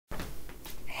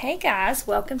Hey guys,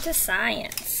 welcome to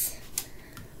science.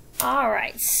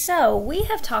 Alright, so we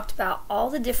have talked about all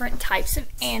the different types of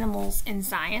animals in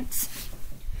science.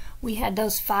 We had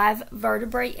those 5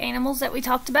 vertebrate animals that we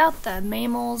talked about, the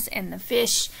mammals and the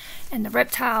fish and the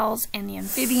reptiles and the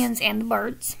amphibians and the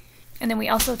birds. And then we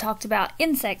also talked about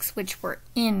insects, which were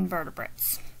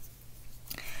invertebrates.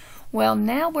 Well,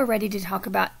 now we're ready to talk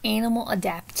about animal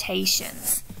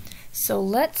adaptations. So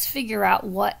let's figure out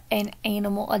what an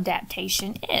animal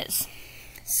adaptation is.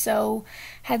 So,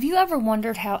 have you ever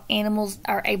wondered how animals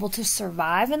are able to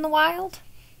survive in the wild?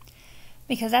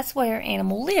 Because that's where an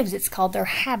animal lives. It's called their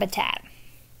habitat.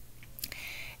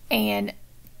 And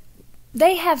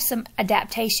they have some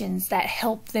adaptations that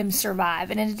help them survive.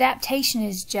 And an adaptation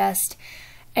is just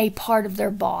a part of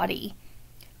their body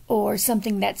or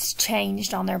something that's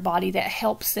changed on their body that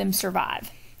helps them survive.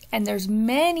 And there's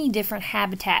many different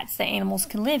habitats that animals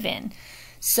can live in.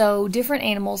 So different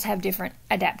animals have different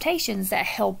adaptations that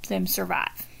help them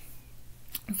survive.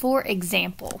 For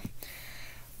example,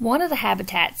 one of the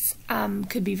habitats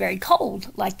could be very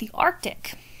cold, like the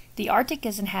Arctic. The Arctic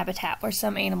is a habitat where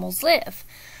some animals live.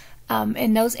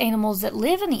 And those animals that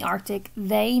live in the Arctic,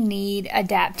 they need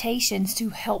adaptations to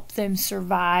help them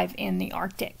survive in the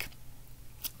Arctic.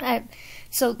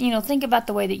 So, think about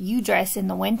the way that you dress in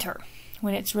the winter.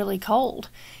 When it's really cold.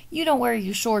 You don't wear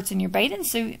your shorts and your bathing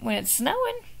suit when it's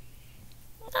snowing.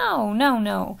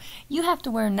 No. You have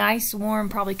to wear nice warm,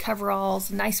 probably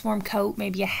coveralls, a nice warm coat,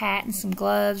 maybe a hat and some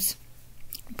gloves.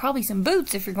 Probably some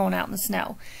boots if you're going out in the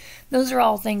snow. Those are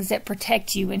all things that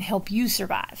protect you and help you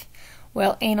survive.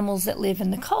 Well, animals that live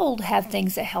in the cold have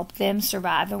things that help them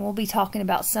survive, and we'll be talking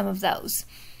about some of those.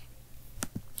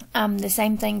 The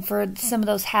same thing for some of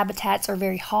those habitats are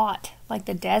very hot, like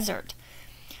the desert.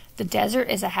 The desert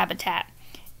is a habitat,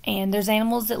 and there's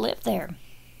animals that live there.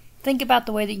 Think about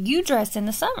the way that you dress in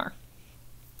the summer.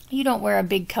 You don't wear a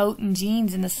big coat and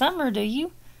jeans in the summer, do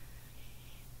you?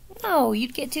 No,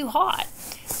 you'd get too hot.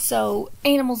 So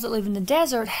animals that live in the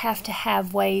desert have to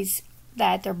have ways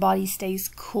that their body stays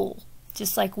cool.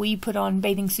 Just like we put on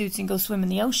bathing suits and go swim in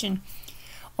the ocean,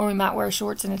 or we might wear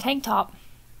shorts and a tank top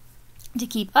to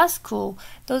keep us cool.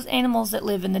 Those animals that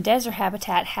live in the desert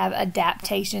habitat have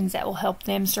adaptations that will help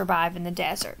them survive in the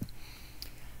desert.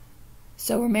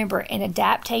 So remember, an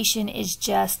adaptation is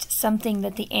just something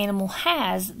that the animal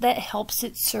has that helps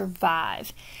it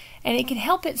survive. And it can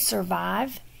help it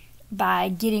survive by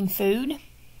getting food,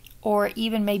 or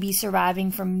even maybe surviving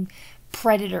from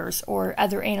predators or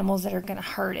other animals that are going to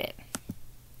hurt it.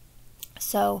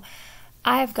 So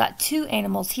I've got 2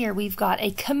 animals here. We've got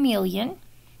a chameleon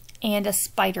and a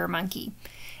spider monkey.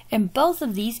 And both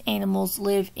of these animals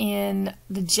live in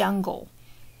the jungle.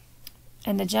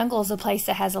 And the jungle is a place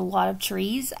that has a lot of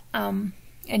trees. And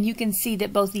you can see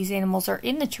that both these animals are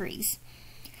in the trees.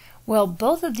 Well,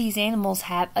 both of these animals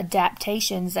have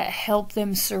adaptations that help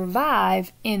them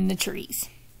survive in the trees.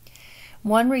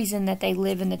 One reason that they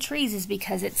live in the trees is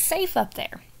because it's safe up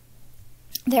there.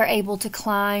 They're able to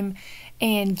climb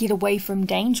and get away from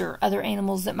danger. Other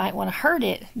animals that might want to hurt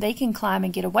it, they can climb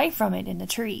and get away from it in the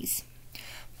trees.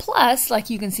 Plus, like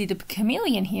you can see the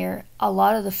chameleon here, a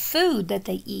lot of the food that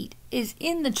they eat is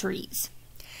in the trees.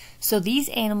 So these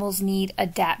animals need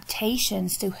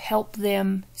adaptations to help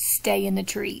them stay in the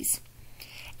trees.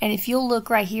 And if you'll look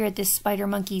right here at this spider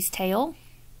monkey's tail,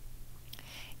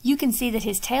 you can see that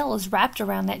his tail is wrapped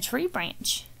around that tree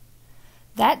branch.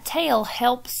 That tail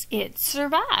helps it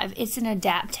survive. It's an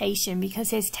adaptation because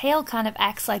his tail kind of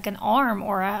acts like an arm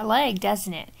or a leg,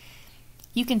 doesn't it?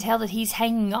 You can tell that he's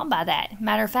hanging on by that.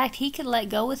 Matter of fact, he could let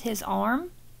go with his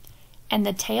arm and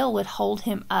the tail would hold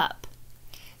him up.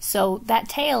 So that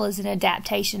tail is an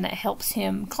adaptation that helps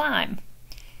him climb.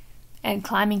 And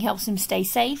climbing helps him stay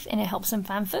safe and it helps him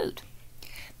find food.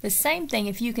 The same thing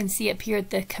if you can see up here at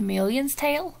the chameleon's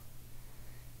tail.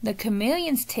 The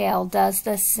chameleon's tail does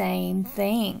the same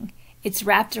thing. It's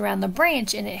wrapped around the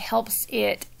branch and it helps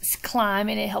it climb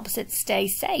and it helps it stay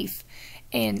safe.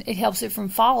 And it helps it from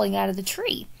falling out of the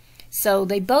tree. So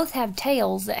they both have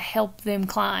tails that help them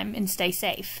climb and stay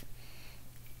safe.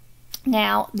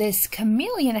 Now, this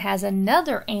chameleon has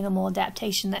another animal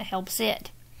adaptation that helps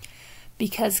it.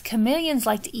 Because chameleons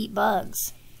like to eat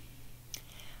bugs.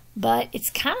 But it's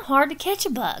kind of hard to catch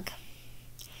a bug.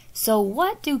 So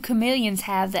what do chameleons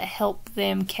have that help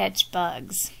them catch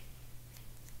bugs?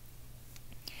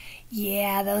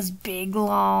 Yeah, those big,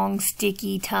 long,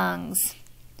 sticky tongues.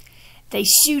 They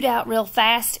shoot out real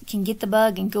fast, can get the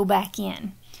bug and go back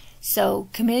in. So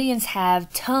chameleons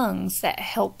have tongues that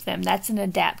help them. That's an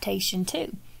adaptation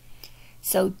too.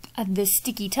 So this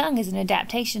sticky tongue is an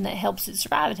adaptation that helps it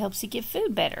survive. It helps it get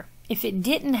food better. If it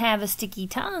didn't have a sticky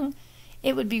tongue,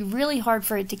 it would be really hard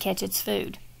for it to catch its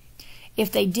food.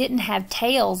 If they didn't have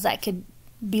tails that could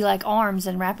be like arms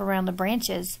and wrap around the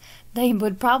branches, they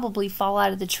would probably fall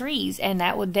out of the trees, and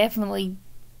that would definitely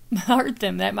hurt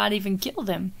them. That might even kill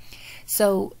them.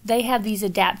 So they have these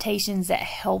adaptations that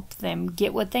help them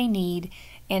get what they need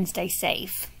and stay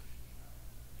safe.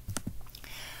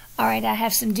 Alright, I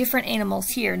have some different animals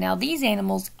here. Now these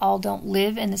animals all don't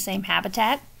live in the same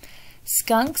habitat.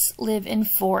 Skunks live in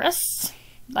forests,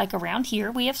 like around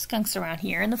here. We have skunks around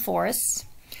here in the forests.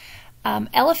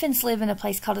 Elephants live in a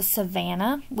place called a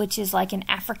savanna, which is like in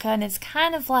Africa, and it's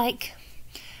kind of like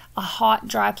a hot,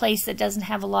 dry place that doesn't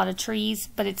have a lot of trees,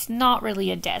 but it's not really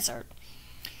a desert.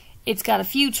 It's got a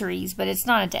few trees, but it's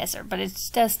not a desert, but it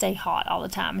does stay hot all the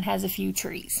time. It has a few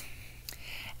trees.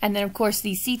 And then, of course,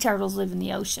 these sea turtles live in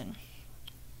the ocean.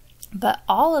 But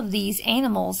all of these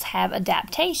animals have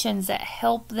adaptations that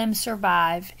help them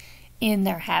survive in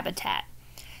their habitat.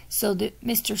 So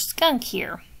Mr. Skunk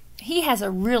here, he has a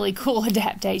really cool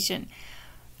adaptation.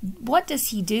 What does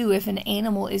he do if an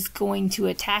animal is going to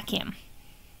attack him?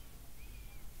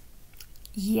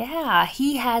 Yeah,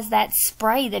 he has that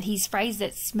spray that he sprays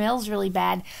that smells really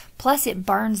bad, plus it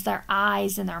burns their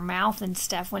eyes and their mouth and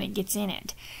stuff when it gets in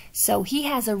it. So he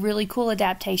has a really cool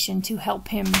adaptation to help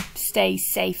him stay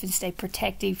safe and stay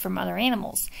protective from other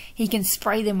animals. He can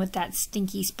spray them with that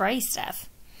stinky spray stuff.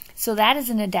 So that is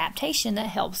an adaptation that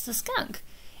helps the skunk.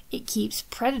 It keeps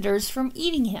predators from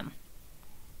eating him.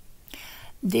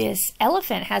 This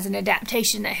elephant has an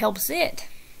adaptation that helps it.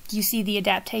 Do you see the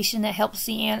adaptation that helps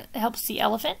the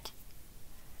elephant?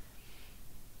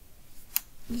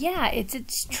 Yeah, it's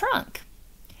its trunk.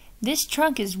 This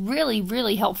trunk is really,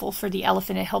 really helpful for the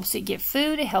elephant. It helps it get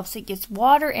food, it helps it get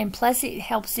water, and plus it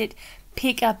helps it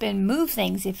pick up and move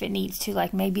things if it needs to,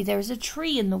 like maybe there's a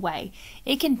tree in the way.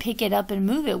 It can pick it up and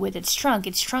move it with its trunk.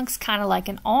 Its trunk's kind of like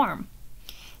an arm.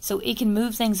 So it can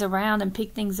move things around and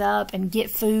pick things up and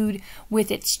get food with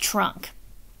its trunk.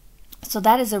 So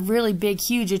that is a really big,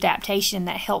 huge adaptation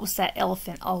that helps that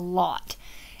elephant a lot.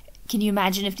 Can you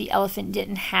imagine if the elephant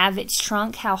didn't have its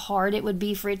trunk, how hard it would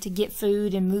be for it to get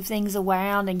food and move things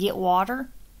around and get water?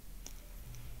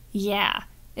 Yeah,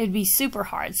 it would be super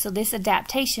hard. So this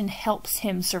adaptation helps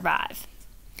him survive.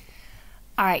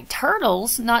 Alright,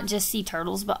 turtles, not just sea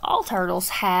turtles, but all turtles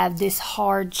have this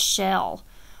hard shell.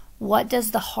 What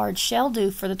does the hard shell do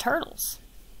for the turtles?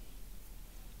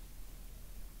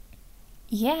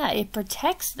 Yeah, it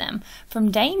protects them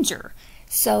from danger.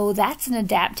 So that's an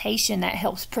adaptation that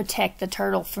helps protect the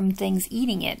turtle from things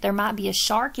eating it. There might be a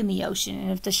shark in the ocean, and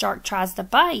if the shark tries to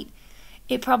bite,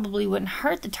 it probably wouldn't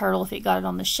hurt the turtle if it got it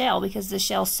on the shell because the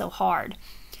shell's so hard.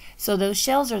 So those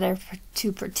shells are there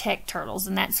to protect turtles,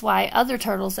 and that's why other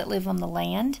turtles that live on the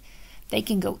land, they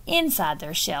can go inside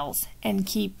their shells and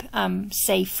keep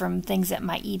safe from things that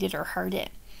might eat it or hurt it.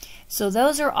 So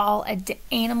those are all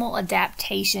animal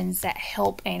adaptations that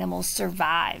help animals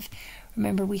survive.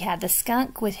 Remember, we had the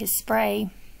skunk with his spray,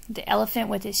 the elephant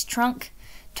with his trunk,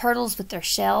 turtles with their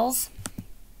shells,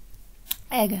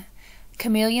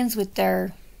 chameleons with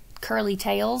their curly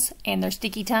tails and their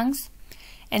sticky tongues,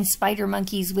 and spider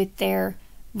monkeys with their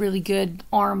really good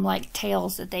arm-like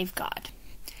tails that they've got.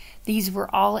 These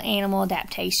were all animal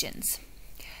adaptations.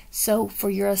 So for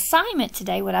your assignment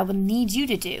today, what I would need you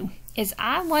to do is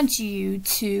I want you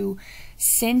to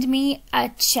send me a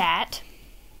chat.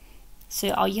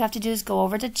 So all you have to do is go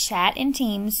over to chat in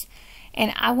Teams,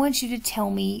 and I want you to tell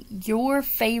me your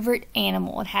favorite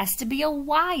animal. It has to be a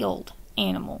wild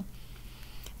animal.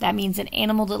 That means an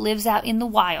animal that lives out in the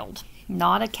wild,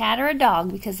 not a cat or a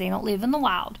dog because they don't live in the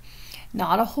wild.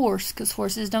 Not a horse because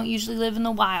horses don't usually live in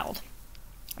the wild.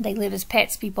 They live as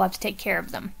pets. People have to take care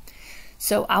of them.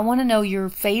 So I want to know your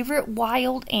favorite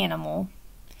wild animal,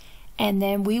 and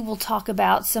then we will talk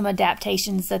about some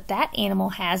adaptations that that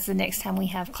animal has the next time we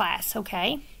have class,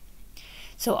 okay?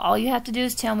 So all you have to do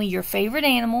is tell me your favorite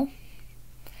animal,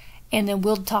 and then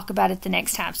we'll talk about it the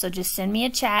next time. So just send me a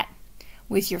chat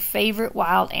with your favorite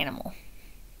wild animal.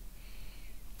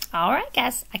 Alright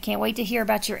guys, I can't wait to hear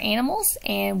about your animals,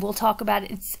 and we'll talk about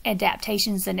its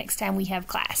adaptations the next time we have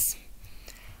class.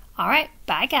 Alright,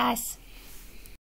 bye guys.